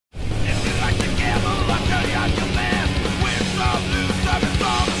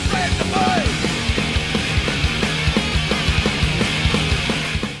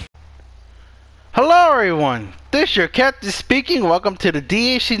everyone, this is your captain speaking. Welcome to the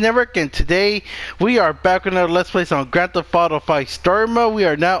DHC Network, and today we are back with another Let's Play on Grand Theft Auto 5 Story Mode. We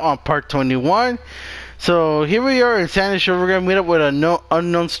are now on part 21. So here we are in San Diego. We're going to meet up with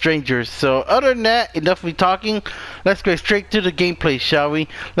unknown strangers. So other than that, enough of me talking. Let's go straight to the gameplay, shall we?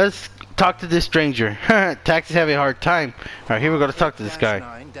 Let's talk to this stranger. Taxis have a hard time. Alright, here we go. Let's talk to this guy.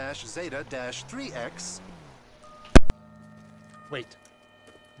 9-Zeta-3X. Wait!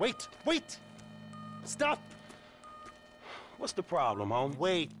 Stop! What's the problem, homie?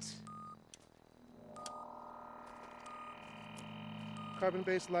 Wait.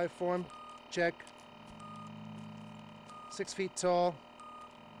 Carbon-based life form, check. 6 feet tall,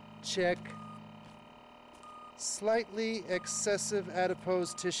 check. Slightly excessive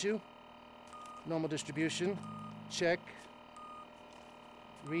adipose tissue, normal distribution, check.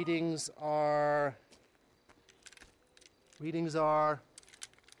 Readings are...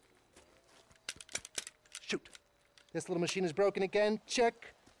 Shoot. This little machine is broken again.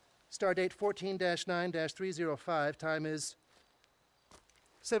 Check. Stardate 14-9-305. Time is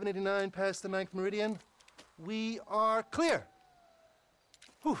 7:89 past the 9th meridian. We are clear.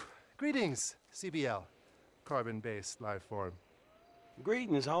 Whew. Greetings, CBL. Carbon-based life form.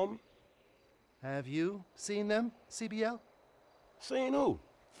 Greetings, homie. Have you seen them, CBL? Seen who?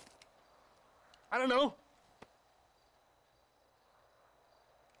 I don't know.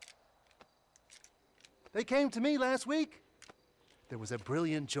 They came to me last week. There was a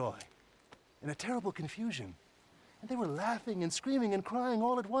brilliant joy and a terrible confusion. And they were laughing and screaming and crying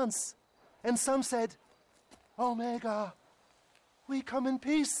all at once. And some said, Omega, we come in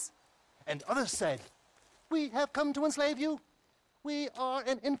peace. And others said, we have come to enslave you. We are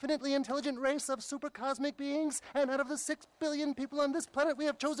an infinitely intelligent race of supercosmic beings, and out of the 6 billion people on this planet, we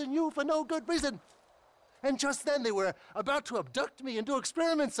have chosen you for no good reason. And just then they were about to abduct me and do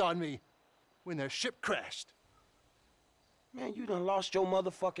experiments on me, when their ship crashed. Man, you done lost your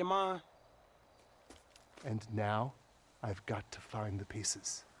motherfucking mind. And now, I've got to find the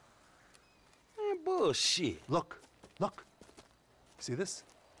pieces. Man, bullshit. Look. See this?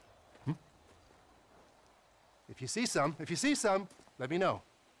 If you see some, let me know.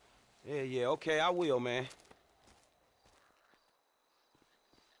 Yeah, okay, I will, man.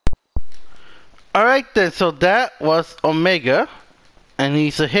 Alright then, so that was Omega. And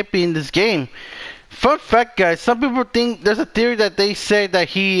he's a hippie in this game. Fun fact, guys, some people think there's a theory that they say that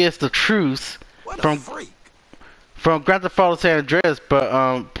he is the Truth from Grand Theft Auto San Andreas, but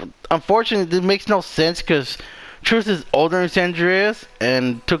unfortunately it makes no sense because Truth is older than San Andreas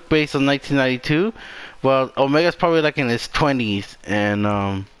and took place in 1992. Well, Omega's probably like in his 20s, and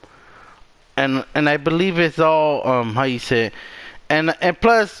I believe it's all how you say it. And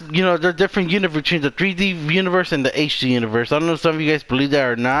plus, you know, there are different universes between the 3D universe and the HD universe. I don't know if some of you guys believe that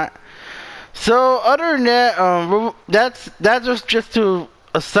or not. So, other than that, that's just to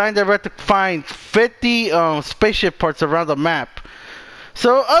assign that we have to find 50 spaceship parts around the map.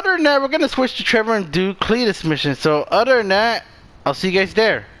 So, other than that, we're gonna switch to Trevor and do Cletus mission. So, other than that, I'll see you guys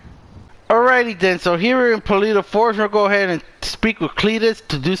there. Alrighty then. So here we're in Polito Forest. We'll go ahead and speak with Cletus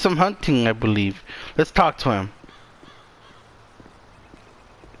to do some hunting, I believe. Let's talk to him.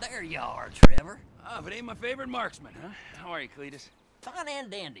 There you are, Trevor. Ah, but ain't my favorite marksman, huh? How are you, Cletus? Fine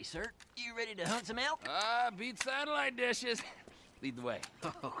and dandy, sir. You ready to hunt some elk? Beat satellite dishes. Lead the way.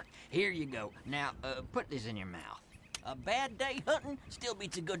 Oh, here you go. Now, put this in your mouth. A bad day hunting still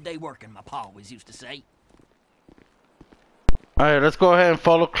beats a good day working, my pa always used to say. Alright, let's go ahead and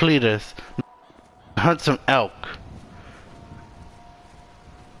follow Cletus. Hunt some elk.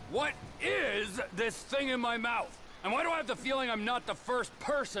 What is this thing in my mouth? And why do I have the feeling I'm not the first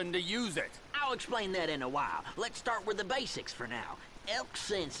person to use it? I'll explain that in a while. Let's start with the basics for now. Elk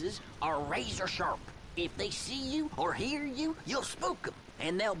senses are razor sharp. If they see you or hear you, you'll spook them,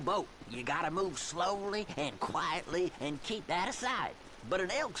 and they'll bolt. You gotta move slowly and quietly and keep that aside. But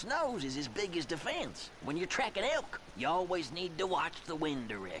an elk's nose is as big as defense. When you're tracking elk, you always need to watch the wind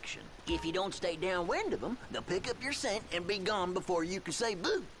direction. If you don't stay downwind of them, they'll pick up your scent and be gone before you can say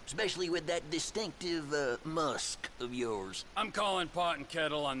boo, especially with that distinctive musk of yours. I'm calling pot and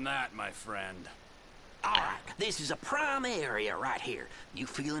kettle on that, my friend. All right, this is a prime area right here. You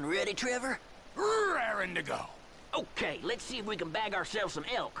feeling ready, Trevor? Raring to go. Okay, let's see if we can bag ourselves some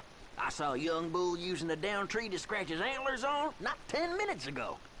elk. I saw a young bull using a down tree to scratch his antlers on not 10 minutes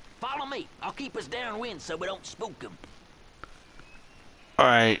ago. Follow me. I'll keep us downwind so we don't spook him.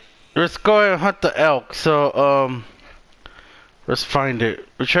 Alright, let's go ahead and hunt the elk. So, let's find it.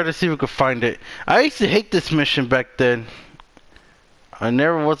 We'll try to see if we can find it. I used to hate this mission back then. I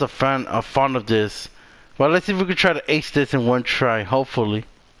never was a fond of this. Well, let's see if we can try to ace this in one try, hopefully.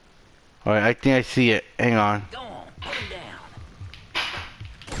 Alright, I think I see it. Hang on. Go on, put him down.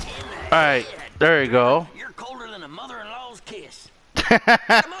 Alright, there you go. You're colder than a mother-in-law's kiss. Move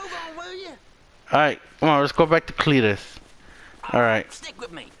on, will you? Alright, come on, let's go back to Cletus. Alright. Stick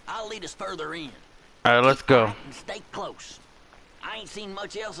with me. I'll lead us further in. Alright, let's go. And stay close. I ain't seen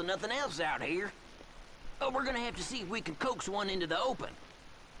much else and nothing else out here. But we're gonna have to see if we can coax one into the open.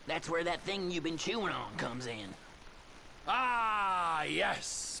 That's where that thing you've been chewing on comes in. Ah,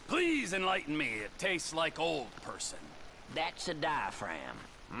 yes. Please enlighten me. It tastes like old person. That's a diaphragm.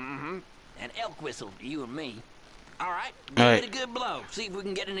 Mm-hmm. An elk whistle to you and me. Alright, give Alright. it a good blow. See if we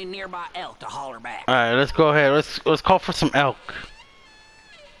can get any nearby elk to holler back. Alright, let's go ahead. Let's call for some elk.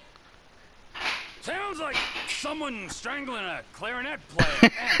 Sounds like someone strangling a clarinet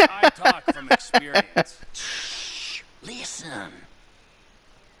player, and I talk from experience. Shh. Listen.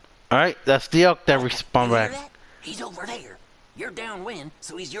 Alright, that's the elk that respawned You hear back. that? He's over there. You're downwind,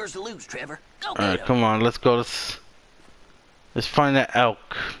 so he's yours to lose, Trevor. Go get Alright, him. come on, let's go. Let's find that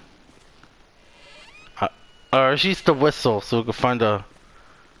elk. Or she's the whistle, so we can find a.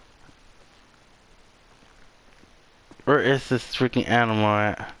 Where is this freaking animal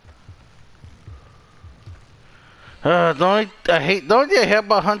at? The only thing I hate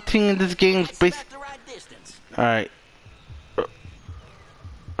about hunting in this game is That's basically. about the right distance. Alright.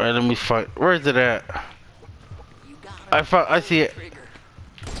 Alright, let me find. Where is it at? You got I see it. trigger.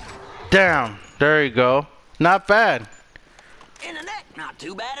 Down. There you go. Not bad. In the neck, not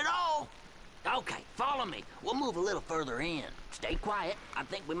too bad at all. Okay, follow me. We'll move a little further in. Stay quiet. I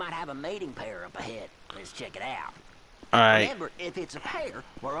think we might have a mating pair up ahead. Let's check it out. Alright. Remember, if it's a pair,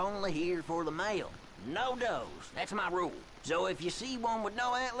 we're only here for the male. No does. That's my rule. So if you see one with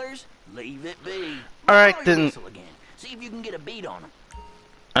no antlers, leave it be. Alright, Blow your then. whistle again. See if you can get a beat on them.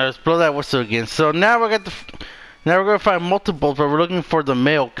 Alright, let's blow that whistle again. So now we're gonna find multiples, but we're looking for the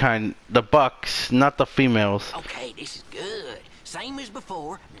male kind, the bucks, not the females. Okay, this is good. Same as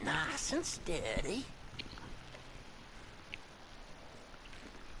before. Nice and steady.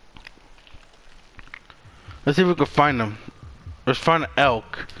 Let's see if we can find them. Let's find an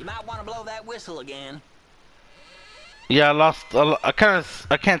elk. You might want to blow that whistle again. Yeah, I lost.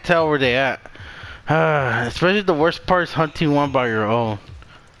 I can't tell where they at. Especially the worst part is hunting one by your own.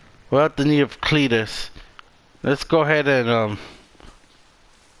 Without the need of Cletus. Let's go ahead and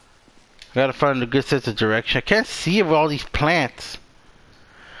gotta find a good sense of direction. I can't see it with all these plants.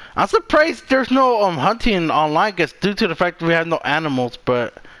 I'm surprised there's no hunting online, guess due to the fact that we have no animals.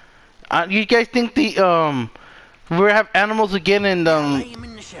 But you guys think we have animals again? And Lay him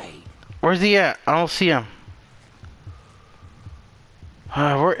in the shade. where's he at? I don't see him.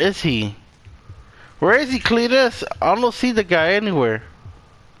 Where is he? Where is he, Cletus? I don't see the guy anywhere.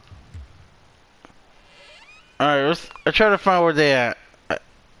 Alright, let's try to find where they at.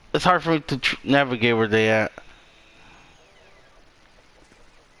 It's hard for me to navigate where they at.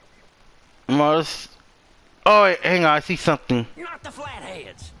 Oh, wait, hang on, I see something. Not the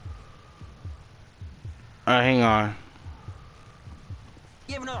flatheads. Alright, hang on.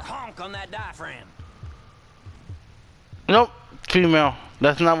 Give another honk on that diaphragm. Nope, female.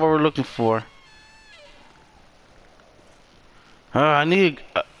 That's not what we're looking for. I need...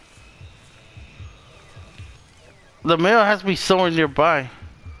 the male has to be somewhere nearby.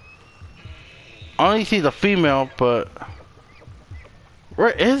 I only see the female, but... where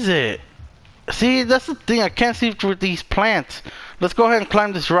is it? See, that's the thing. I can't see through these plants. Let's go ahead and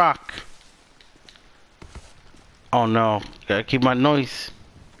climb this rock. Oh no. Gotta keep my noise.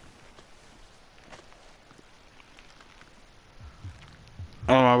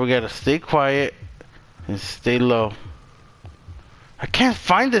 Oh, we gotta stay quiet and stay low. I can't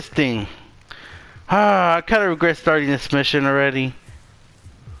find this thing. I kinda regret starting this mission already.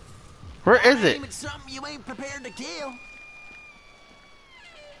 Where is it? It's something you ain't prepared to kill.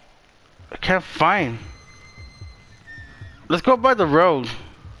 I can't find. Let's go by the road.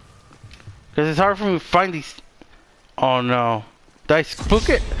 Cause it's hard for me to find these. Oh no. Did I spook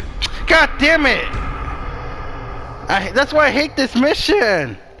it? God damn it! That's why I hate this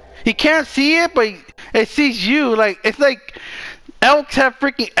mission. He can't see it, but it sees you. Like, it's like elks have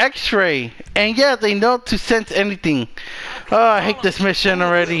freaking X-ray, and yeah, they know to sense anything. Oh, I hate this mission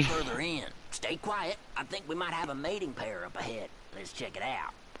already. Further in. Stay quiet. I think we might have a mating pair up ahead. Let's check it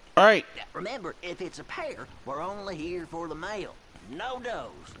out. All right. Remember, if it's a pair, we're only here for the male. No does.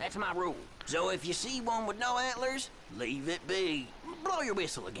 That's my rule. So if you see one with no antlers, leave it be. Blow your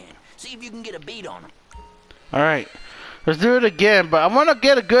whistle again. See if you can get a beat on them. All right. Let's do it again, but I want to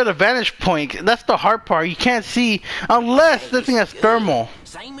get a good vantage point. That's the hard part. You can't see unless this thing has thermal.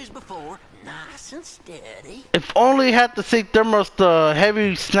 Same as before. Nice Nice and steady. If only had the same thermos, the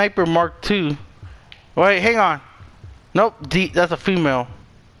heavy sniper Mark II. Wait, hang on. Nope, that's a female.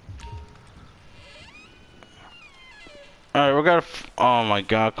 Alright, we gotta. Oh my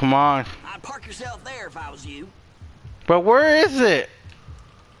god, come on. I'd park yourself there if I was you. But where is it?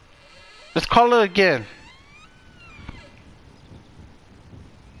 Let's call it again.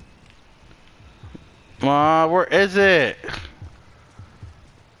 Where is it?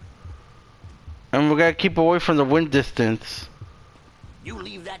 And we gotta keep away from the wind distance. You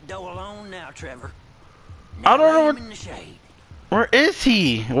leave that doe alone now, Trevor. I don't know Lay what. him in the shade. Where is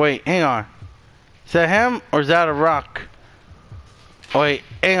he? Wait, hang on. Is that him or is that a rock? Wait,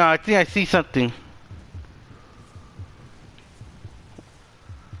 hang on. I think I see something.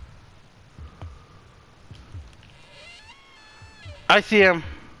 I see him.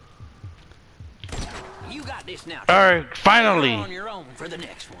 You got this now. Alright, finally. You're on your own for the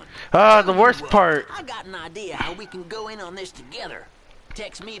next one. The worst part. I got an idea how we can go in on this together.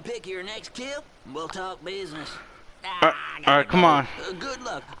 Text me a pic of your next kill, and we'll talk business. Alright, come on. Good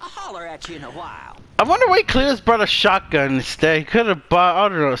luck. I'll holler at you in a while. I wonder why Cletus brought a shotgun instead. He could have bought, I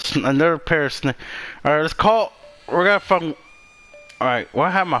don't know, another pair of snipers. Alright, let's call. We're gonna phone. Alright, well,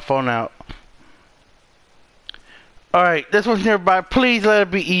 I have my phone out. Alright, this one's nearby. Please let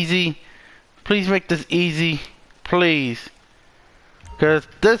it be easy. Please make this easy. Please. Because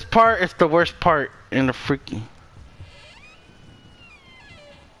this part is the worst part in the freaking.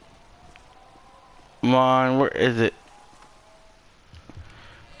 Come on, where is it?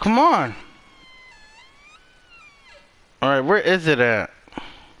 Come on. Alright, where is it at?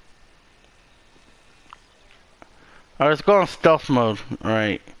 Alright, let's go on stealth mode.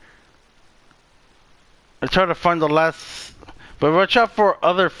 Alright. Let's try to find the last. But watch out for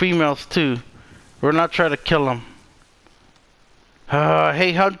other females too. We're not trying to kill them.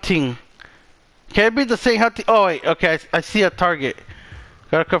 Hey, hunting. Can it be the same hunting? Oh, wait, okay, I see a target.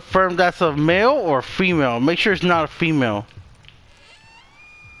 Gotta confirm that's a male or female. Make sure it's not a female.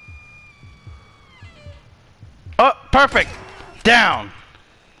 Oh, perfect! Down!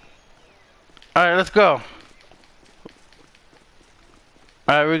 Alright, let's go.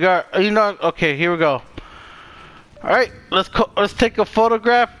 Alright, we got, okay, here we go. Alright, let's take a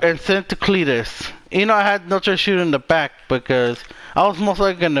photograph and send it to Cletus. I had no choice shooting in the back because I was most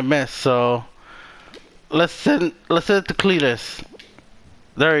likely gonna miss, so let's send it to Cletus.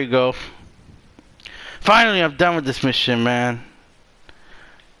 There you go. Finally, I'm done with this mission, man.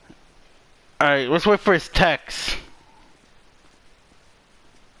 Alright, let's wait for his text.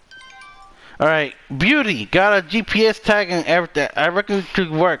 Alright, beauty. Got a GPS tag and everything. I reckon it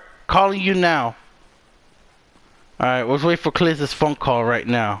could work. Calling you now. Alright, let's wait for Cletus' phone call right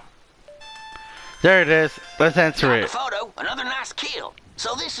now. There it is. Let's answer Got it. the photo, another nice kill.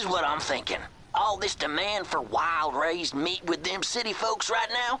 So this is what I'm thinking. All this demand for wild raised meat with them city folks right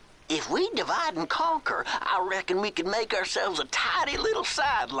now? If we divide and conquer, I reckon we could make ourselves a tidy little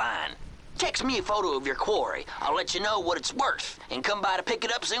sideline. Text me a photo of your quarry. I'll let you know what it's worth and come by to pick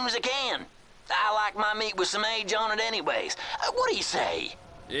it up soon as I can. I like my meat with some age on it anyways. What do you say?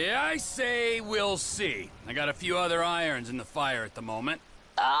 Yeah, I say we'll see. I got a few other irons in the fire at the moment.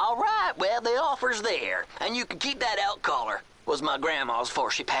 All right, well, the offer's there. And you can keep that elk collar. Was my grandma's before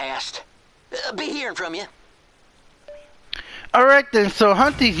she passed. Be hearing from you. Alright then, so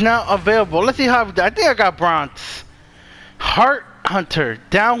hunting's now available. Let's see how I think I got bronze. Heart Hunter,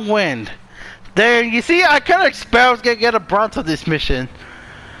 downwind. There, you see, I kind of expect I was gonna get a bronze on this mission.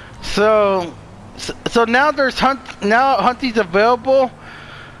 So now hunting's available.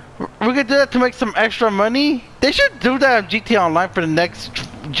 We could do that to make some extra money. They should do that on GTA Online for the next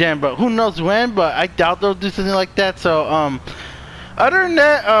gen, but who knows when. But I doubt they'll do something like that. So other than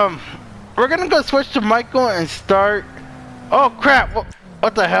that, we're gonna go switch to Michael and start. Oh crap!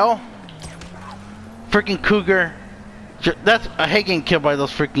 What the hell? Freaking cougar! I hate getting killed by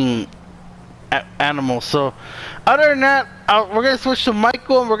those freaking animals. So other than that, we're gonna switch to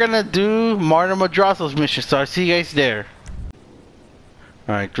Michael and we're gonna do Martin Madrazo's mission. So I'll see you guys there.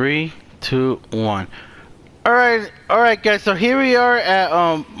 Alright, 3, 2, 1. Alright guys, so here we are at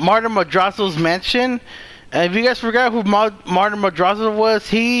Martin Madrazo's mansion. And if you guys forgot who Martin Madrazo was,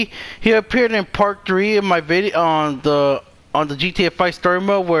 he appeared in part 3 of my video on the GTA 5 story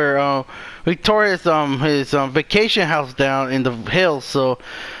mode where we tore his vacation house down in the hills. So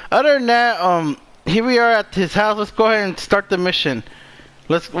other than that, here we are at his house. Let's go ahead and start the mission.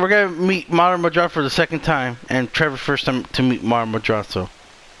 We're gonna meet Martin Madrazo for the second time, and Trevor first time to meet Martin Madrazo.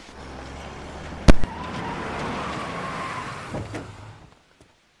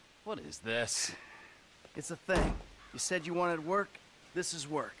 What is this? It's a thing. You said you wanted work. This is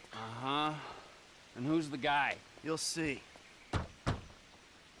work. Uh-huh. And who's the guy? You'll see.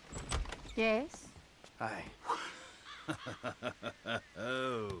 Yes? Hi.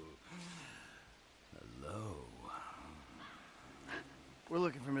 Oh. Hello. We're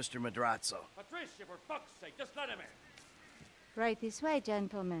looking for Mr. Madrazo. Patricia, for fuck's sake, just let him in. Right this way,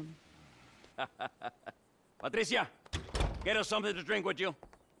 gentlemen. Patricia, get us something to drink, would you?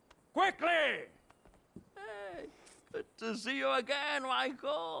 Quickly! Hey, good to see you again,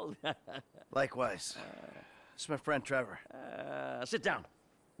 Michael. Likewise. It's my friend Trevor. Sit down.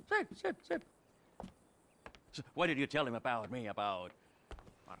 Sit. So, what did you tell him about me, about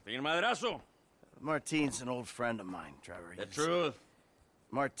Martin Madrazo? Martine's an old friend of mine, Trevor. The truth.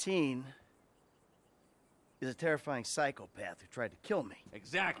 Martine is a terrifying psychopath who tried to kill me.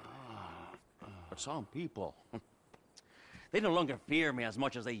 Exactly. But some people, they no longer fear me as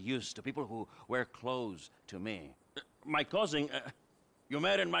much as they used to. People who wear clothes to me. My cousin, you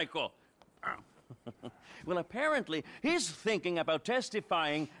met him, Michael. Well, apparently, he's thinking about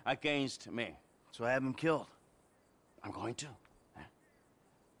testifying against me. So I have him killed. I'm going to.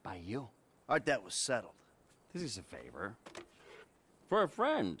 By you. Our debt was settled. This is a favor. For a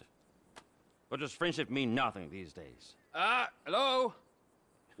friend. But does friendship mean nothing these days? Hello?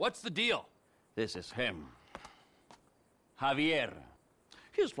 What's the deal? This is him. Javier.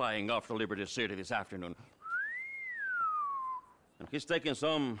 He's flying off to Liberty City this afternoon. And he's taking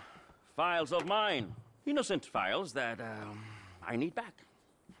some files of mine. Innocent files that, I need back.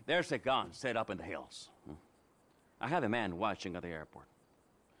 There's a gun set up in the hills. I have a man watching at the airport.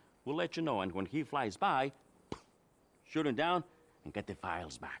 We'll let you know, and when he flies by, shoot him down and get the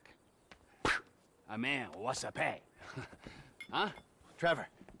files back. Man, what's the pay? Huh? Trevor,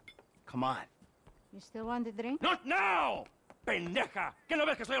 come on. You still want the drink? Not now! Pendeja! ¿Qué no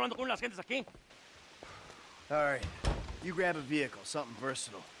ves que estoy hablando con las gentes aquí? All right. You grab a vehicle, something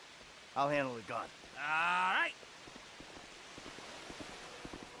versatile. I'll handle the gun. All right.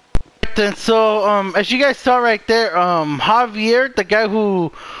 Then as you guys saw right there, Javier, the guy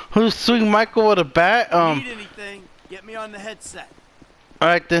who's swinging Michael with a bat, Need anything? Get me on the headset.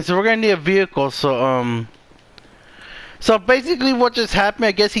 Alright then, so we're gonna need a vehicle, so basically what just happened,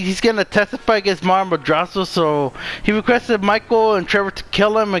 I guess he's gonna testify against Madrazo, so he requested Michael and Trevor to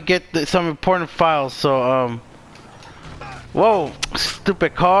kill him and get some important files, so whoa,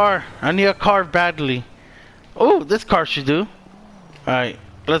 stupid car, I need a car badly. Oh, this car should do. Alright,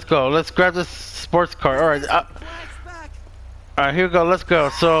 let's go, let's grab this sports car, alright, alright, here we go, let's go,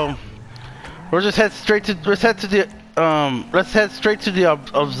 so we'll just head straight to, let's head straight to the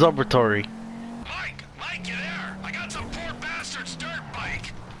observatory. Mike, you there? I got some poor bastard's dirt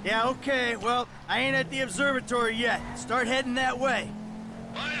bike. Yeah, okay. Well, I ain't at the observatory yet. Start heading that way.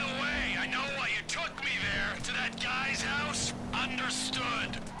 By the way, I know why you took me there, to that guy's house.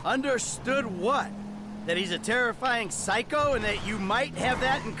 Understood. Understood what? That he's a terrifying psycho and that you might have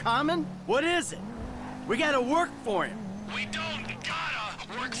that in common? What is it? We gotta work for him. We don't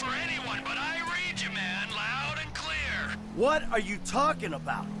gotta work for anyone, but I read you, man, loud and clear. What are you talking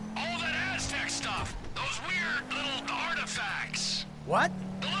about? All that Aztec stuff. Those weird little artifacts. What?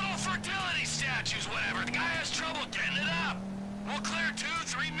 The little fertility statues, whatever. The guy has trouble getting it up. We'll clear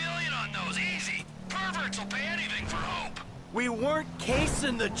 2-3 million on those, easy. Perverts will pay anything for hope. We weren't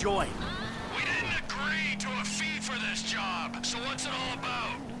casing the joint. We didn't agree to a fee for this job, so what's it all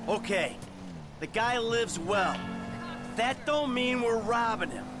about? Okay, the guy lives well. That don't mean we're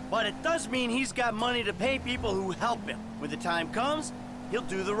robbing him, but it does mean he's got money to pay people who help him. When the time comes, he'll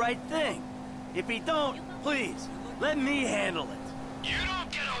do the right thing. If he don't, please, let me handle it. You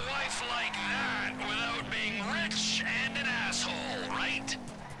don't get a wife like that without being rich and an asshole, right?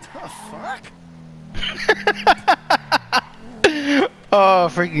 The fuck? Oh,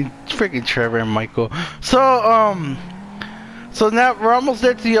 freaking Trevor and Michael. So now we're almost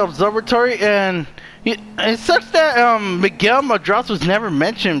there to the observatory, and it sucks that Miguel Madrazo was never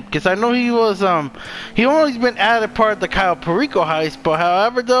mentioned, because I know he was he only been added part of the Kyle Perico heist. But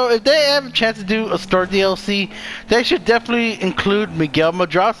however, though, if they have a chance to do a story DLC, they should definitely include Miguel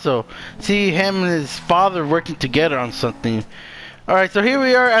Madrazo. See him and his father working together on something. All right, so here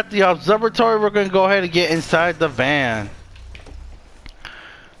we are at the observatory. We're gonna go ahead and get inside the van.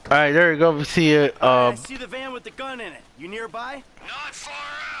 All right, there we go. We see it. I see the van with the gun in it. You nearby? Not far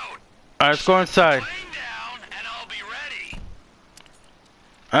out. All right, let's go inside. Plane down, and I'll be ready.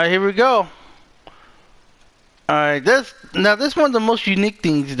 All right, here we go. All right, this is one of the most unique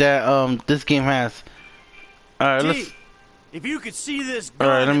things that this game has. All right, let's. If you could see this gun,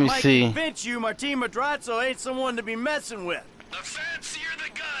 All right, let me it might see. convince you Martin Madrazo ain't someone to be messing with. The fancier the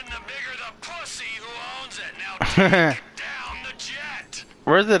gun, the bigger the pussy who owns it. Now take it down the jet.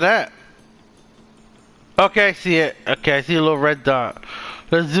 Where's it at? Okay, I see it. Okay, I see a little red dot.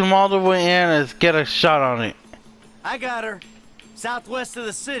 Let's zoom all the way in and let's get a shot on it. I got her. Southwest of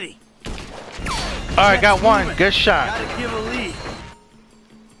the city. Alright, got one. Good shot. Gotta give a lead.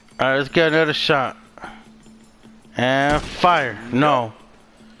 Alright, let's get another shot. And fire. No.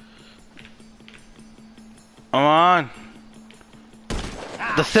 Come on.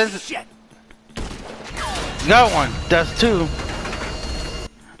 The sense. Shit. Got one. That's two.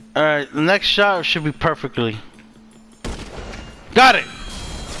 Alright, the next shot should be perfectly. Got it.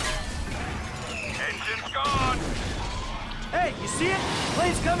 Engine's gone. Hey, you see it?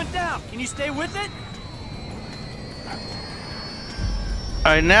 Plane's coming down. Can you stay with it?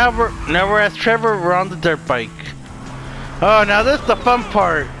 Alright, now we're as Trevor. We're on the dirt bike. Oh, now this is the fun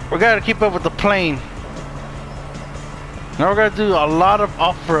part. We gotta keep up with the plane. Now we're gonna do a lot of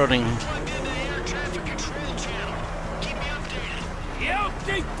off-roading. Plug into the air traffic control channel. Keep me updated.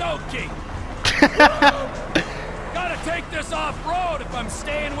 Okie dokie. Gotta take this off-road if I'm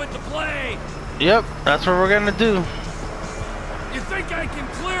staying with the plane. Yep, that's what we're gonna do. You think I can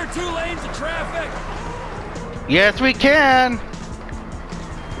clear 2 lanes of traffic? Yes, we can.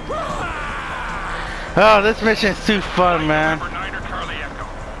 Oh, this mission's too fun, man. November 9 or Charlie Echo.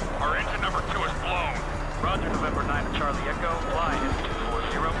 Our engine number 2 is blown. Roger, November 9 or Charlie Echo. Fly in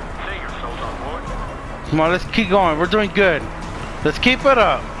 240. Say your souls on board. Come on, let's keep going. We're doing good. Let's keep it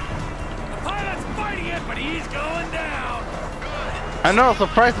up. The pilot's fighting it, but he's going down. I know,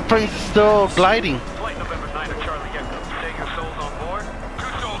 surprised the plane's still gliding. Flight November 9 or Charlie Echo. Say your souls on board. 2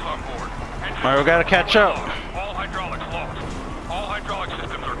 souls on board. Engine Alright, we gotta catch up. All hydraulics lost. All hydraulic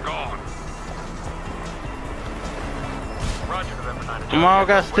systems are gone. Roger, November 9 or Come on, we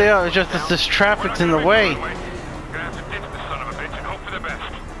gotta stay up. It's just this traffic's in the way. Gonna have to ditch this son of a bitch and hope for the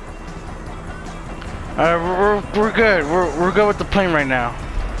best. Alright, we're good. We're good with the plane right now.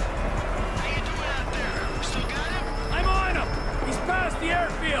 How you doing out there? We still got him? I'm on him. He's past the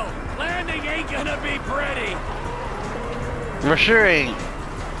airfield. Landing ain't gonna be pretty. For sure ain't.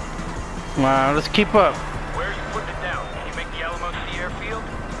 Come on, let's keep up. Where are you putting it down? Can you make the Alamo Sea airfield?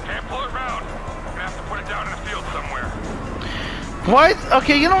 Can't pull it round. Gonna have to put it down in a field somewhere. Why?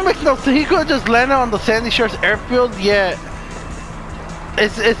 Okay, you don't make no sense. He could have just landed on the Sandy Shores airfield, yet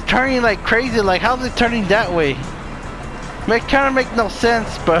it's turning like crazy. Like, how's it turning that way? Kind of make no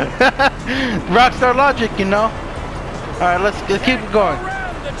sense, but rockstar logic, you know. All right, let's keep it going.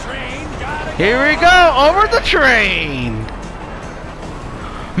 Around the train. Gotta Here we go, over the train.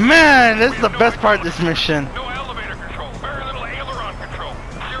 Man, this is the best part of this mission. No elevator control. Very little aileron control.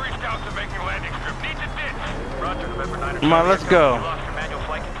 Series scouts are making landing strip. Need to ditch. Roger, November 9 or Come on, let's go. You lost your manual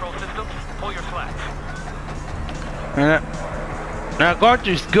flight control system. Pull your slacks. Now going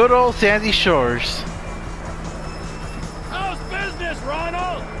through good old Sandy Shores. How's business,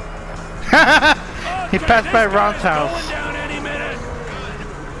 Ronald? He passed by Ron's Going house. down any minute.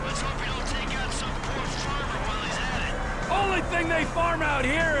 Let's hope you don't take out some poor farmer while he's at it. Only thing they farm out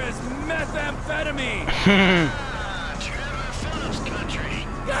here is methamphetamine. Trevor Phillips country.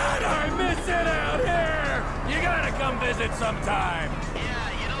 God, I miss it out here. You gotta come visit sometime.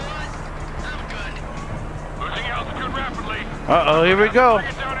 Yeah, you know what? I'm good. Losing altitude rapidly. Uh-oh, here we go. Bring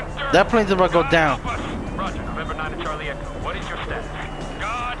it down in dirt. That plane's about to go God down. help us. Roger, November 9 to Charlie Echo. What is your status?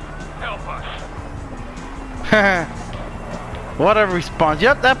 God help us. What a response.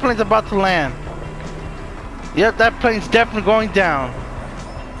 Yep, that plane's about to land. Yep, that plane's definitely going down.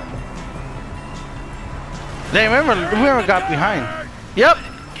 They remember, whoever got behind. Yep,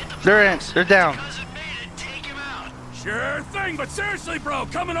 they're in. They're down. Cousin made it. Take him out. Sure thing, but seriously, bro,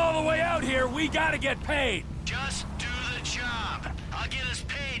 coming all the way out here, we gotta get paid. Just do the job. I'll get us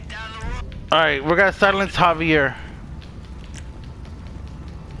paid down the road. Alright, we're gonna silence Javier.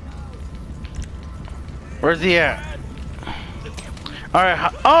 Where's he at?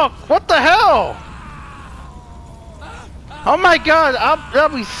 Alright, oh, what the hell? Oh my god, I'll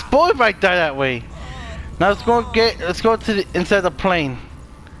be spoiled if I die that way. Now let's go to the inside the plane.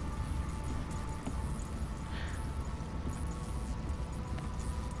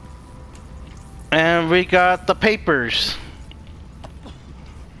 And we got the papers.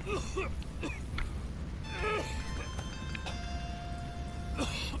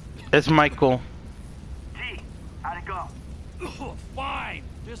 It's Michael. T, how'd it go? Fine,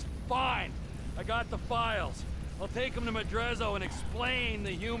 just fine. I got the files. I'll take them to Madrazo and explain the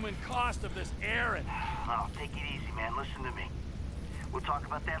human cost of this errand. Oh, take it easy, man. Listen to me. We'll talk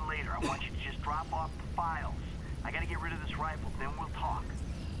about that later. I want you to just drop off the files. I gotta get rid of this rifle, then we'll talk.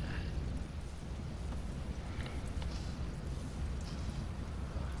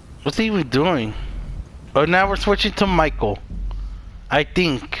 What's he even doing? Oh, now we're switching to Michael. I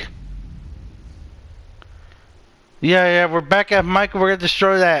think. Yeah, we're back at Michael. We're gonna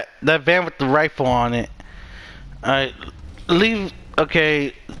destroy that van with the rifle on it. Alright, leave.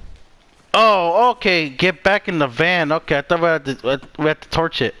 Okay. Oh, okay. Get back in the van. Okay, I thought we had to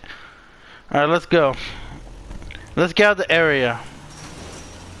torch it. Alright, let's go. Let's get out of the area.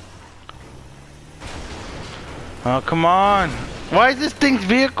 Oh, come on. Why is this thing's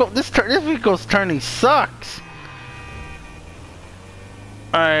vehicle... This vehicle's turning sucks.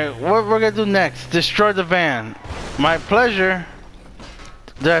 Alright, what we're gonna do next? Destroy the van. My pleasure.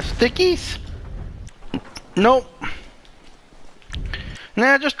 Do I have stickies? Nope.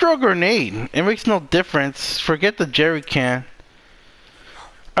 Nah, just throw a grenade. It makes no difference. Forget the jerry can.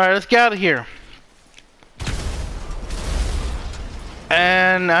 Alright, let's get out of here.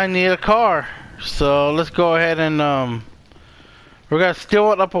 And I need a car. So let's go ahead and we're gonna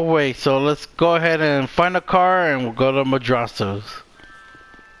steal it up away. So let's go ahead and find a car and we'll go to Madrazo's.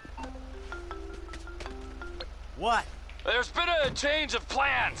 What? There's been a change of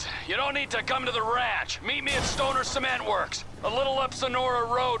plans. You don't need to come to the ranch. Meet me at Stoner Cement Works, a little up Sonora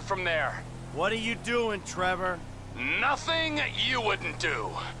Road from there. What are you doing, Trevor? Nothing you wouldn't do.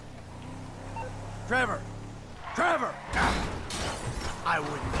 Trevor! Trevor! I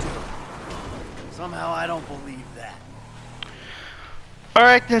wouldn't do it. Somehow I don't believe that.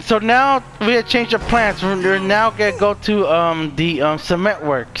 Alright then, so now we have changed of plans. We're now gonna go to the cement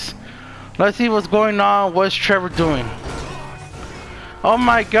works. Let's see what's going on. What's Trevor doing? Oh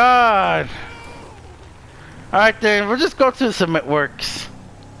my god. Alright then, we'll just go to the cement works.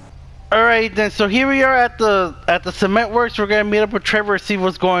 Alright then, so here we are at the cement works. We're gonna meet up with Trevor and see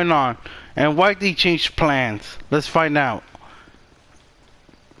what's going on. And why did he change plans? Let's find out.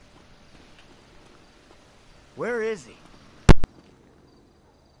 Where is he?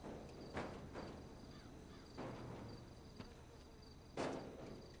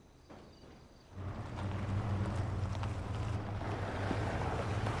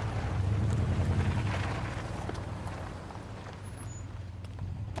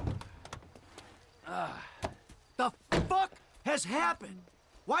 The fuck has happened?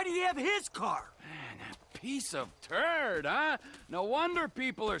 Why do you have his car? Man, that piece of turd, huh? No wonder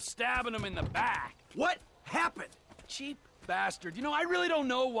people are stabbing him in the back. What happened? Cheap bastard. You know, I really don't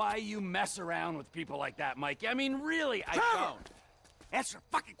know why you mess around with people like that, Mikey. I mean, really, I don't. Answer the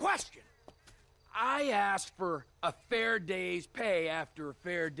fucking question. I asked for a fair day's pay after a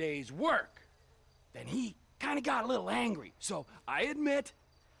fair day's work. Then he kind of got a little angry. So I admit,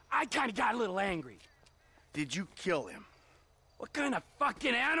 I kind of got a little angry. Did you kill him? What kind of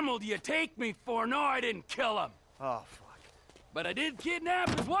fucking animal do you take me for? No, I didn't kill him. Oh, fuck. But I did kidnap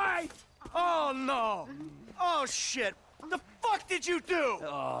his wife. Oh, no. Oh, shit. The fuck did you do?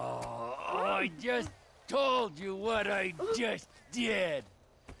 Oh, I just told you what I just did.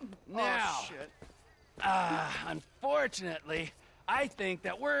 Now, Oh, shit. unfortunately, I think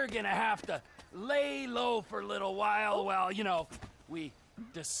that we're gonna have to lay low for a little while while, you know, we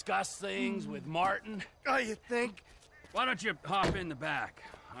discuss things with Martin. Oh, you think? Why don't you hop in the back?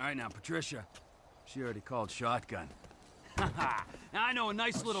 All right, now, Patricia, she already called shotgun. Now, I know a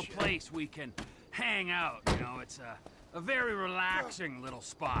nice little place we can hang out, you know, it's a very relaxing little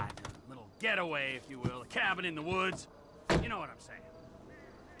spot. A little getaway, if you will, a cabin in the woods. You know what I'm saying.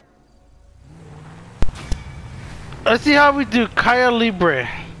 Let's see how we do. Kaya Libre.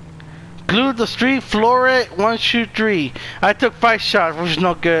 Glue the street, floor it, 1, shoot 3. I took 5 shots, which is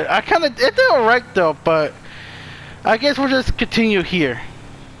no good. It did alright though, but I guess we'll just continue here.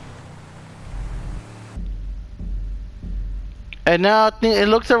 And now I think it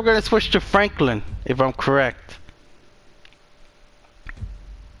looks like we're gonna switch to Franklin, if I'm correct.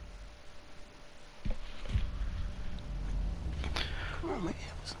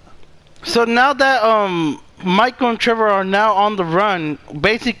 So now that Michael and Trevor are now on the run,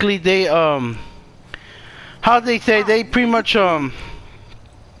 basically they how they say, they pretty much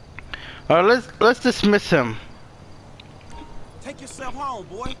let's dismiss him. Take yourself home,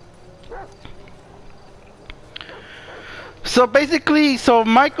 boy. So basically,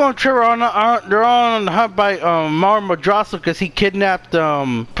 Michael and Trevor they're on the hunt by Madrazo because he kidnapped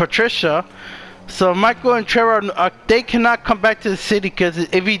Patricia. So Michael and Trevor they cannot come back to the city because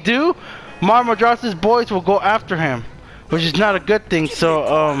if he do, Madrazo's boys will go after him, which is not a good thing. So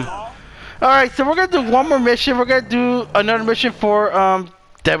alright, so we're gonna do one more mission. We're gonna do another mission for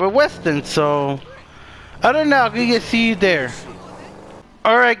David Weston. So other than that, I'm gonna see you there.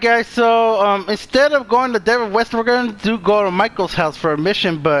 Alright guys, so instead of going to David Weston, we're going to go to Michael's house for a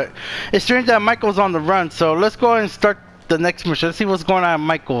mission, but it's strange that Michael's on the run, so let's go ahead and start the next mission. Let's see what's going on at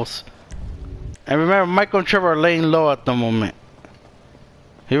Michael's. And remember, Michael and Trevor are laying low at the moment.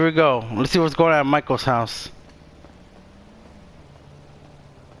 Here we go. Let's see what's going on at Michael's house.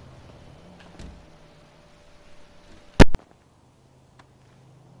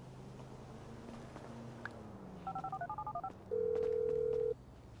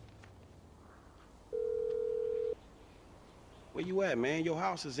 you at, man? Your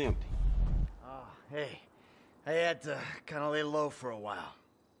house is empty. Oh, hey. I had to kind of lay low for a while.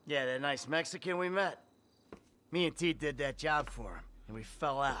 Yeah, that nice Mexican we met. Me and T did that job for him, and we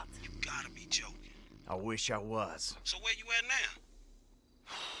fell out. You gotta be joking. I wish I was. So where you at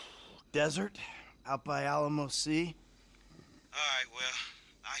now? Desert, out by Alamo Sea. All right, well,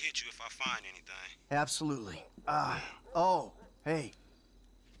 I'll hit you if I find anything. Absolutely. Oh, hey.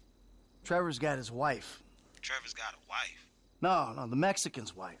 Trevor's got his wife. Trevor's got a wife. No, the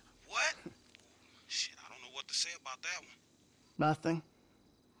Mexican's wife. What? Shit, I don't know what to say about that one. Nothing.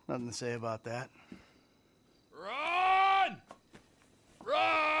 Nothing to say about that. Run!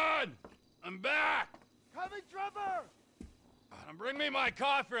 Run! I'm back! Coming, Trevor! Bring me my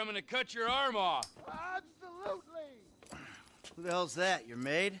coffee, I'm gonna cut your arm off. Absolutely! Who the hell's that, your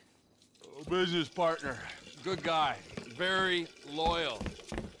maid? Business partner. Good guy. Very loyal.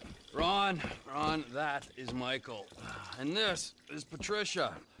 Ron, that is Michael. And this is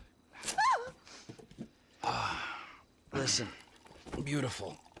Patricia. Listen,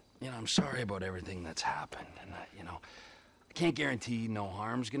 beautiful. You know, I'm sorry about everything that's happened. And, I can't guarantee no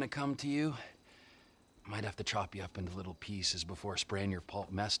harm's gonna come to you. I might have to chop you up into little pieces before spraying your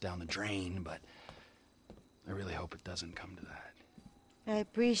pulp mess down the drain, but I really hope it doesn't come to that. I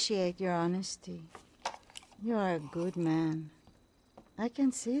appreciate your honesty. You are a good man. I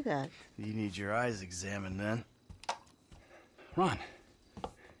can see that. You need your eyes examined then. Ron,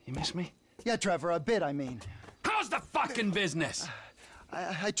 you miss me? Yeah, Trevor, a bit, I mean. How's the fucking business?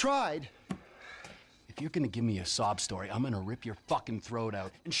 I tried. If you're gonna give me a sob story, I'm gonna rip your fucking throat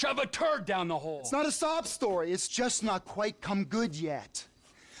out and shove a turd down the hole. It's not a sob story. It's just not quite come good yet.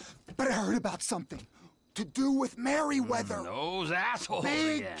 But I heard about something to do with Merryweather. Those assholes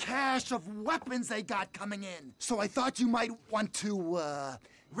Big again. cache of weapons they got coming in. So I thought you might want to,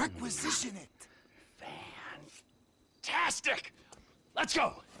 requisition it. Fantastic! Let's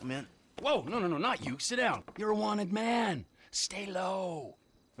go! I'm in. Whoa, no, not you. Sit down. You're a wanted man. Stay low.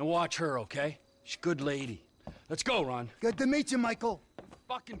 And watch her, okay? She's a good lady. Let's go, Ron. Good to meet you, Michael.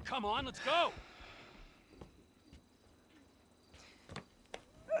 Fucking come on, let's go!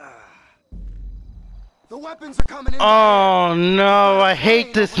 The weapons are coming in. Oh no, I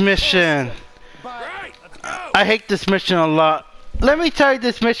hate this mission. Right, let's go! I hate this mission a lot. Let me tell you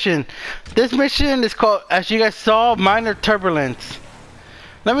this mission. This mission is called, as you guys saw, Minor Turbulence.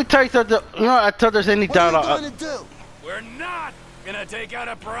 Let me tell you something. You know, I thought there's any doubt. What are you going to do? We're not gonna take out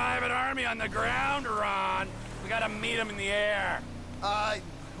a private army on the ground, Ron. We gotta meet them in the air.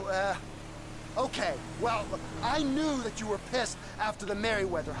 Okay. Well, I knew that you were pissed after the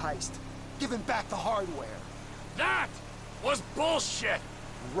Merryweather heist. Giving back the hardware. That was bullshit!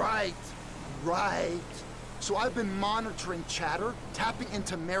 Right. So I've been monitoring chatter, tapping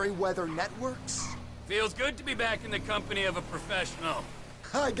into Merryweather networks. Feels good to be back in the company of a professional.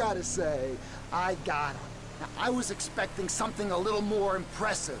 I gotta say, I got it. Now, I was expecting something a little more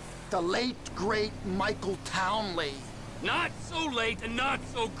impressive. The late, great Michael Townley. Not so late and not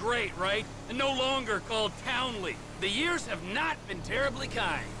so great, right? And no longer called Townley. The years have not been terribly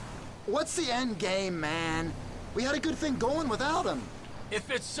kind. What's the end game, man? We had a good thing going without him.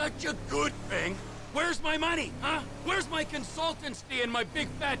 If it's such a good thing, where's my money, huh? Where's my consultancy and my big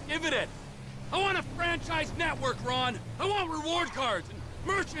fat dividend? I want a franchise network, Ron. I want reward cards and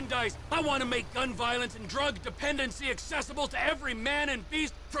merchandise. I want to make gun violence and drug dependency accessible to every man and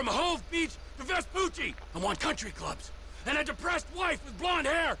beast from Hove Beach to Vespucci. I want country clubs and a depressed wife with blonde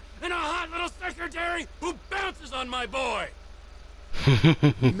hair and a hot little secretary who bounces on my boy.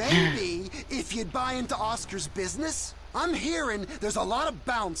 Maybe if you'd buy into Oscar's business. I'm hearing there's a lot of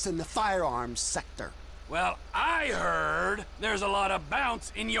bounce in the firearms sector. Well, I heard there's a lot of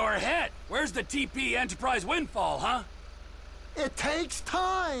bounce in your head. Where's the TP Enterprise windfall, huh? It takes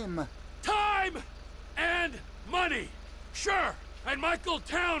time. Time and money. Sure, and Michael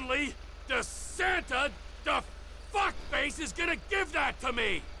Townley, the Santa, the fuckface, is gonna give that to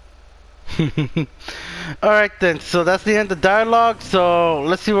me. Alright then, so that's the end of dialogue, so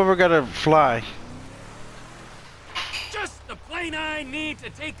let's see where we're gonna fly. Just the plane I need to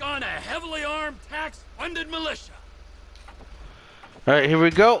take on a heavily armed, tax-funded militia. Alright, here we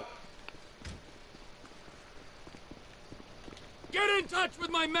go. Get in touch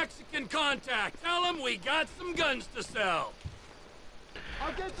with my Mexican contact. Tell him we got some guns to sell.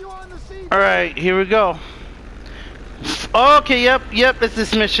 I'll get you on the scene. Alright, here we go. Okay, yep, it's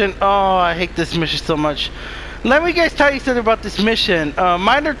this mission. Oh, I hate this mission so much. Let me guys tell you something about this mission.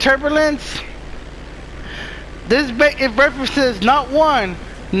 Minor Turbulence. It references not one,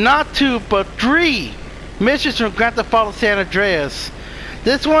 not two, but three missions from Grand Theft Auto San Andreas.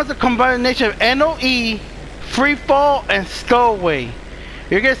 This one's a combination of NOE, free fall and stowaway.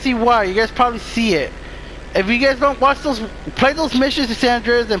 You're gonna see why. You guys probably see it. If you guys don't watch those, play those missions in San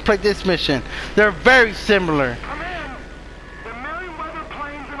Andreas and play this mission. They're very similar. Come in. The Merryweather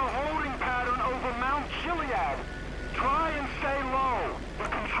plane's in a holding pattern over Mount Chiliad. Try and stay low. The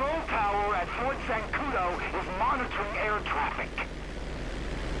control tower at Fort Zancudo is monitoring air traffic.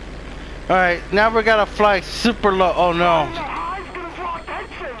 Alright, now we gotta fly super low. Oh no. The high's gonna draw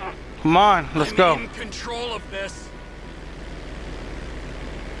attention. Come on, let's go. I'm in control of this.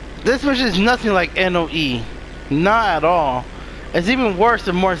 This mission is nothing like NOE. Not at all. It's even worse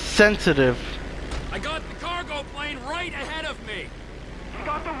and more sensitive. I got the cargo plane right ahead of me. You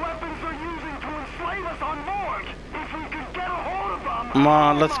got the weapons they're using to enslave us on board. If we could get a hold of them. Come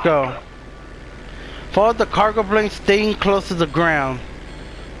on, let's go. Follow the cargo plane, staying close to the ground.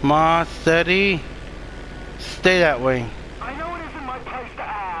 Come on, steady. Stay that way. I know it isn't my place to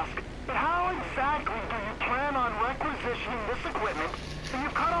ask, but how exactly do you plan on requisitioning this equipment when you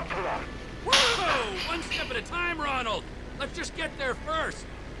cut up to them? Whoa! One step at a time, Ronald. Let's just get there first.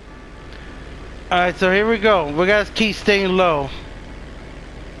 Alright, so here we go. We gotta keep staying low.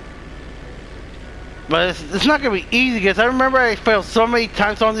 But it's not gonna be easy because I remember I failed so many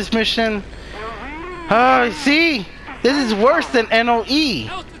times on this mission. Oh, see? This is worse than NOE.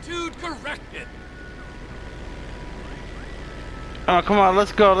 Altitude corrected. Oh, come on,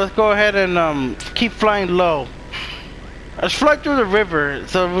 let's go. Let's go ahead and keep flying low. Let's fly through the river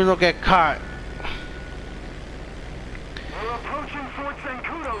so we don't get caught. We're approaching Fort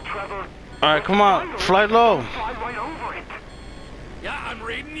Zancudo, Trevor. Alright, come on. Fly low. Fly right over it. Yeah, I'm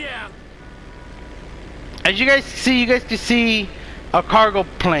reading, yeah. As you guys can see a cargo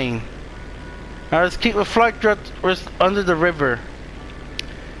plane. Now let's keep the flight under the river.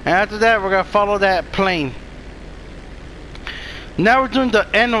 And after that, we're gonna follow that plane. Now we're doing the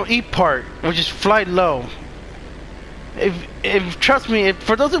NOE part, which is fly low. If trust me, if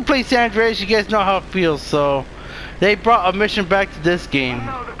for those who play San Andreas, you guys know how it feels. So they brought a mission back to this game.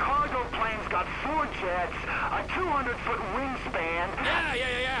 No, the cargo plane's got 4 jets, a 200-foot wingspan.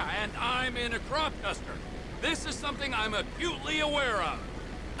 Yeah. And I'm in a crop duster. This is something I'm acutely aware of.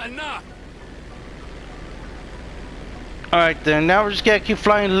 Enough. Alright then, now we're just gonna keep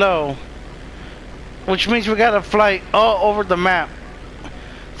flying low. Which means we gotta fly all over the map.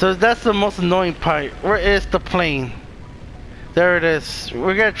 So that's the most annoying part. Where is the plane? There it is.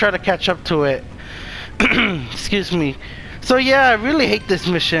 We're gonna try to catch up to it. Excuse me. So yeah, I really hate this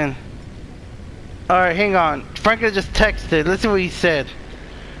mission. Alright, hang on. Franklin just texted. Let's see what he said.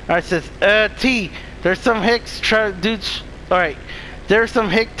 Alright, says, T, there's some Hicks dudes. Alright. There's some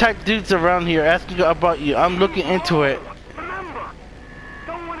Hick type dudes around here asking about you. I'm looking into it. Remember,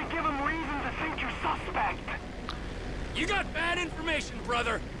 don't want to give them reason to think you're suspect. You got bad information,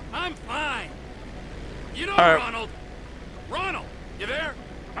 brother. I'm fine. You know, All right. Ronald. Ronald, you there?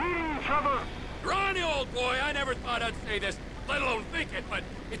 Reading, Trevor. Ronnie, old boy, I never thought I'd say this, let alone think it, but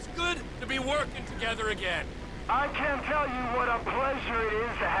it's good to be working together again. I can't tell you what a pleasure it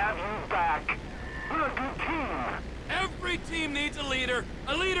is to have you back. We're a good team. Every team needs a leader,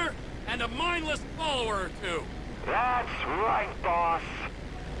 and a mindless follower or two. That's right, boss.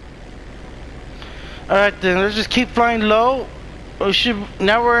 Alright then, let's just keep flying low.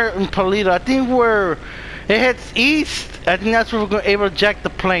 Now we're in Palito. I think it heads east. I think that's where we're going to be able to jack the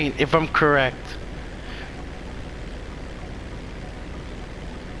plane, if I'm correct.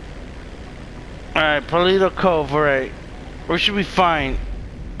 Alright, Palito Cove, alright. We should be fine.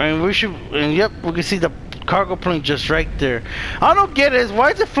 And yep, we can see the cargo plane just right there. I don't get it.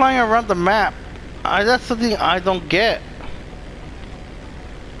 Why is it flying around the map? That's something I don't get.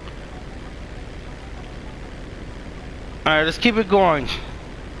 Alright, let's keep it going.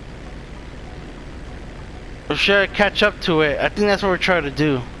 We should catch up to it. I think that's what we're trying to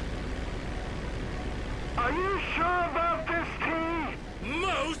do. Are you sure about this, T?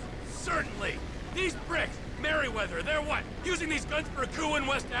 Most certainly. These bricks, Merryweather, they're what? Using these guns for a coup in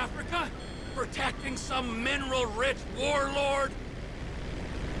West Africa? Protecting some mineral-rich warlord?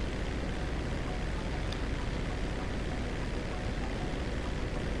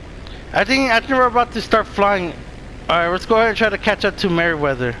 I think we're about to start flying. Alright, let's go ahead and try to catch up to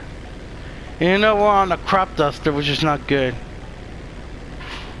Merryweather. You know, we're on a crop duster, which is not good.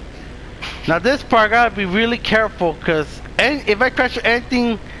 Now this part I gotta be really careful, because if I crash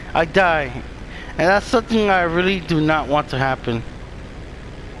anything, I die. And that's something I really do not want to happen.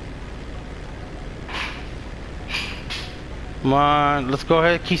 Come on, let's go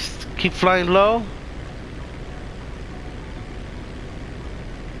ahead and keep flying low.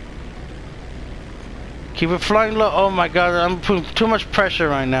 Keep it flying low. Oh my god, I'm putting too much pressure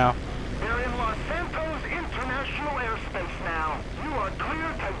right now. They're in Los Santos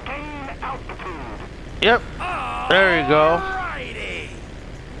Yep. There you go.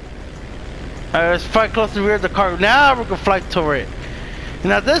 Alright, let's fly close to the rear of the car. Now we're gonna fly to it.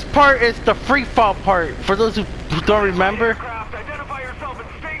 Now this part is the free fall part. For those who don't remember. Identify yourself and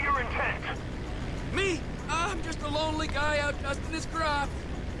state your intent. Me? I'm just a lonely guy out dusting his craft.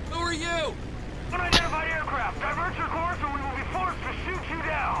 Who are you? Unidentified aircraft. Divert your course or we will be forced to shoot you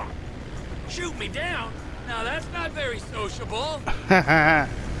down. Shoot me down? Now that's not very sociable.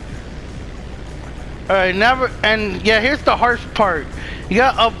 Alright, now and yeah, here's the harsh part. You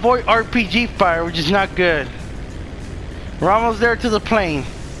gotta avoid RPG fire, which is not good. We're almost there to the plane.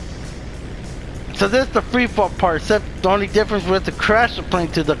 So this is the free fall part, except the only difference was to crash the plane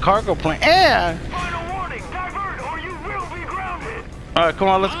to the cargo plane. And Final warning, divert or you will be grounded. alright, come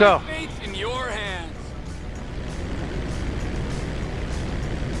on, let's go. My fate's in your hands.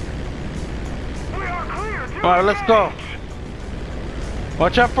 We are clear. Alright, let's go.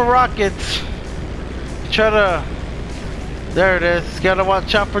 Watch out for rockets. Try to... There it is. Gotta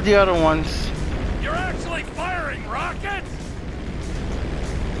watch out for the other ones. You're actually firing rockets?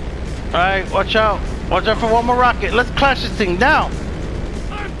 Alright, watch out. Watch out for one more rocket. Let's clash this thing now.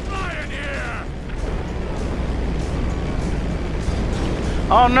 I'm flying here.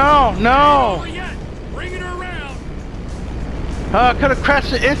 Oh no, no. Over yet. Bring it around. Oh, I could have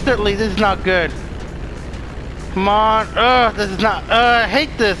crashed it instantly. This is not good. Come on. This is not... I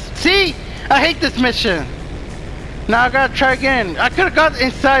hate this. See? I hate this mission. Now I gotta try again. I could have got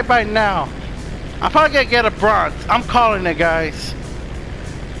inside by now. I'm probably gonna get a bronze. I'm calling it, guys.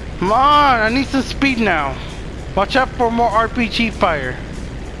 Come on. I need some speed now. Watch out for more RPG fire.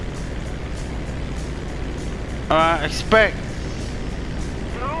 Expect.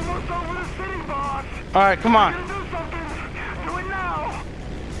 You're almost over the city, boss. Alright, come on. Do something. Do it now.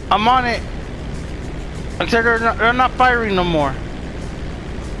 I'm on it. Except they're not firing no more.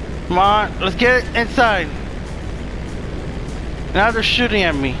 Come on, let's get it inside. Now they're shooting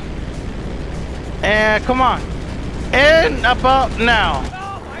at me. And come on. And about now.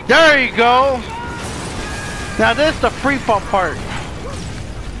 There you go. Now this is the free fall part.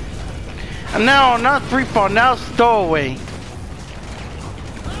 And now not free fall, now stowaway.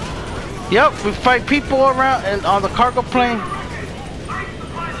 Yep, we fight people around and on the cargo plane.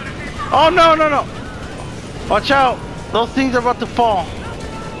 Oh no, no, no. Watch out. Those things are about to fall.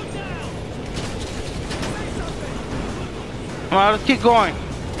 Come on, let's keep going.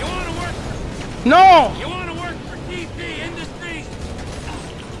 You want to work? No! You want to work for TP Industries?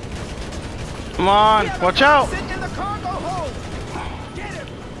 Come on, watch out. Sit in the cargo hold. Get him.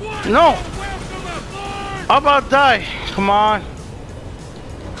 What? No. Welcome aboard. I'm about to die. Come on.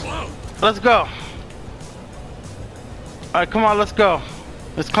 Close. Let's go. Alright, come on, let's go.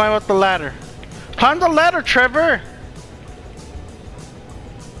 Let's climb up the ladder. Climb the ladder, Trevor.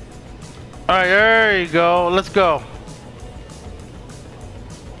 Alright, there you go. Let's go.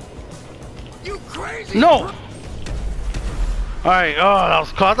 You crazy? No! Alright, oh, that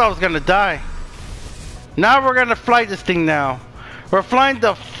was close. I thought I was gonna die. Now we're gonna fly this thing now. We're flying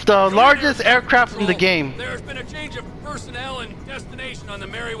the largest aircraft in the game. There's been a change of personnel and destination on the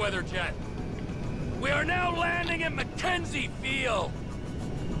Merryweather jet. We are now landing at Mackenzie Field.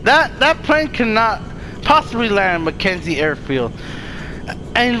 That plane cannot possibly land at Mackenzie Airfield.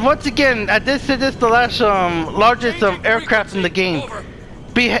 And once again, this is the last largest aircraft in the game.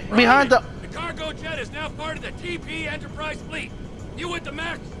 Behind the cargo jet is now part of the TP Enterprise fleet. You with the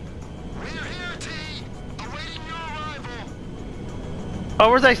Max? We're here, T. Awaiting your arrival. Oh,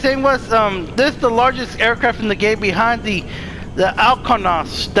 what was I saying was this is the largest aircraft in the game behind the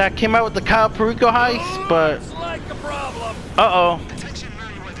Alconos that came out with the Kyle Perico heist, but Looks like a problem. uh-oh. Attention,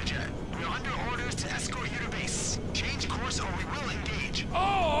 Merryweather jet. We're under orders to escort you to base. Change course or we will engage.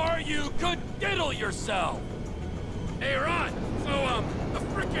 Or you could diddle yourself. Hey, Ron. So, the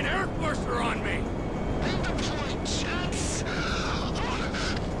frickin' Air Force are on me. They deployed jets.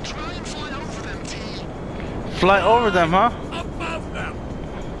 Try and fly over them, T. Fly over them, huh? Above them.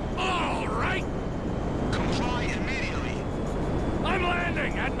 All right. Comply immediately. I'm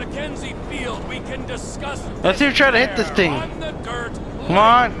landing at Mackenzie Field. We can discuss. Let's see you try to hit this thing. On the dirt. Come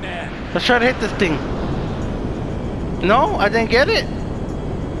on. Man. Let's try to hit this thing. No, I didn't get it.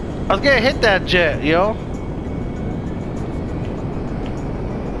 I was gonna hit that jet, yo.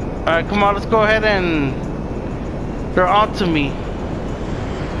 Alright, come on, let's go ahead and... They're onto me.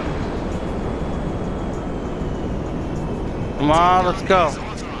 Come on, let's go.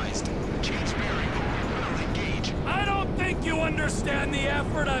 I don't think you understand the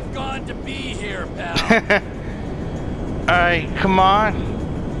effort I've gone to be here, pal. Alright, come on.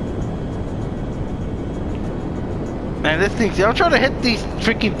 Man, this thing's... I'm trying to hit these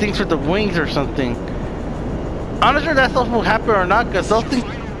freaking things with the wings or something. I'm not sure that's supposed to happen or not, because those things.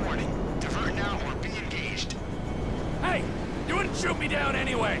 Hey, you wouldn't shoot me down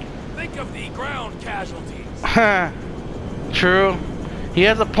anyway. Think of the ground casualties. True. He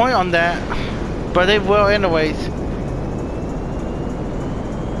has a point on that. But they will anyways.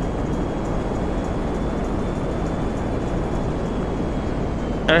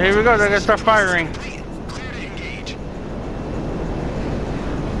 Here we go, they're gonna start firing.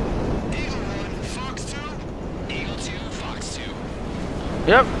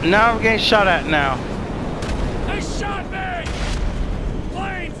 Yep, now I'm getting shot at now. They shot me!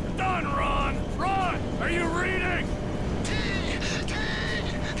 Plane's done, Ron! Ron, are you reading?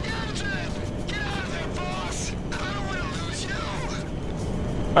 Get out of there, boss! I don't want to lose you!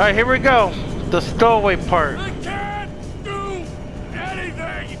 Alright, here we go. The stowaway part. I can't do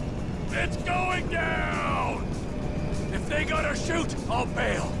anything! It's going down! If they gotta shoot, I'll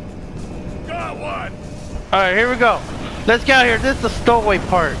bail. Got one! Alright, here we go. Let's get out of here. This is the stowaway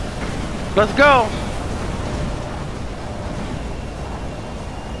part. Let's go.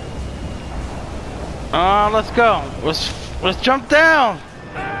 Let's go. Let's jump down.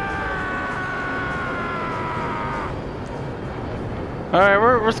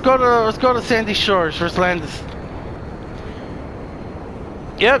 Alright, let's go to Sandy Shores. Let's land this.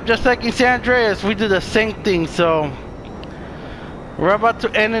 Yep, just like in San Andreas, we do the same thing. So we're about to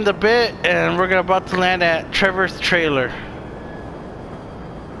end in a bit, and we're about to land at Trevor's trailer.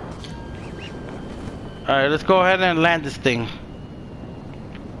 Alright, let's go ahead and land this thing.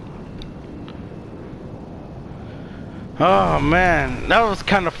 Oh man, that was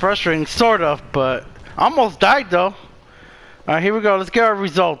kind of frustrating, sort of, but I almost died though. Alright, here we go. Let's get our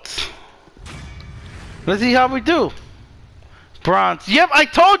results. Let's see how we do. Bronze. Yep, I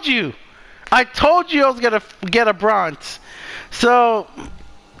told you! I told you I was gonna get a bronze. So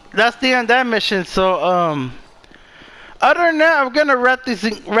that's the end of that mission. So other than that, I'm gonna wrap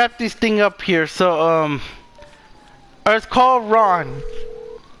this thing up here. So it's called Ron.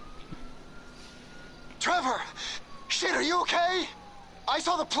 Trevor! Shit, are you okay? I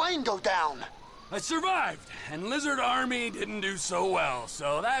saw the plane go down. I survived, and Lizard Army didn't do so well,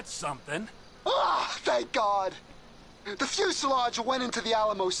 so that's something. Ah, thank God. The fuselage went into the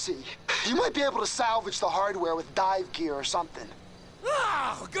Alamo Sea. You might be able to salvage the hardware with dive gear or something.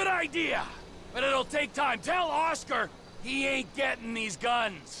 Ah, good idea. But it'll take time. Tell Oscar he ain't getting these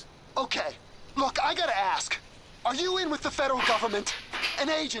guns. Okay. Look, I gotta ask. Are you in with the federal government? An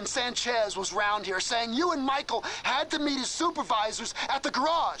agent, Sanchez, was round here saying you and Michael had to meet his supervisors at the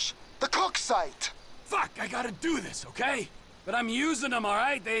garage, the Cook site. Fuck, I gotta do this, okay? But I'm using them, all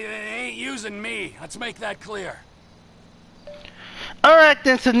right? They ain't using me. Let's make that clear. All right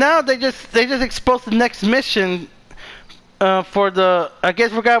then. So now they just exposed the next mission for the. I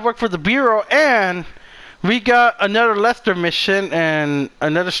guess we gotta work for the Bureau, and we got another Lester mission and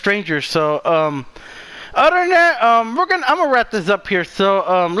another stranger. So other than that, I'm gonna wrap this up here.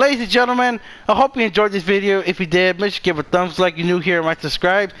 So ladies and gentlemen, I hope you enjoyed this video. If you did, make sure you give a thumbs like you're new here and might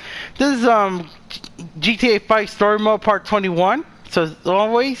subscribe. This is GTA 5 Story Mode Part 21. So as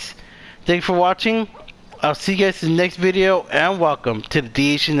always, thank you for watching. I'll see you guys in the next video, and welcome to the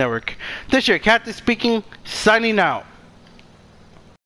DH Network. This is your captain speaking, signing out.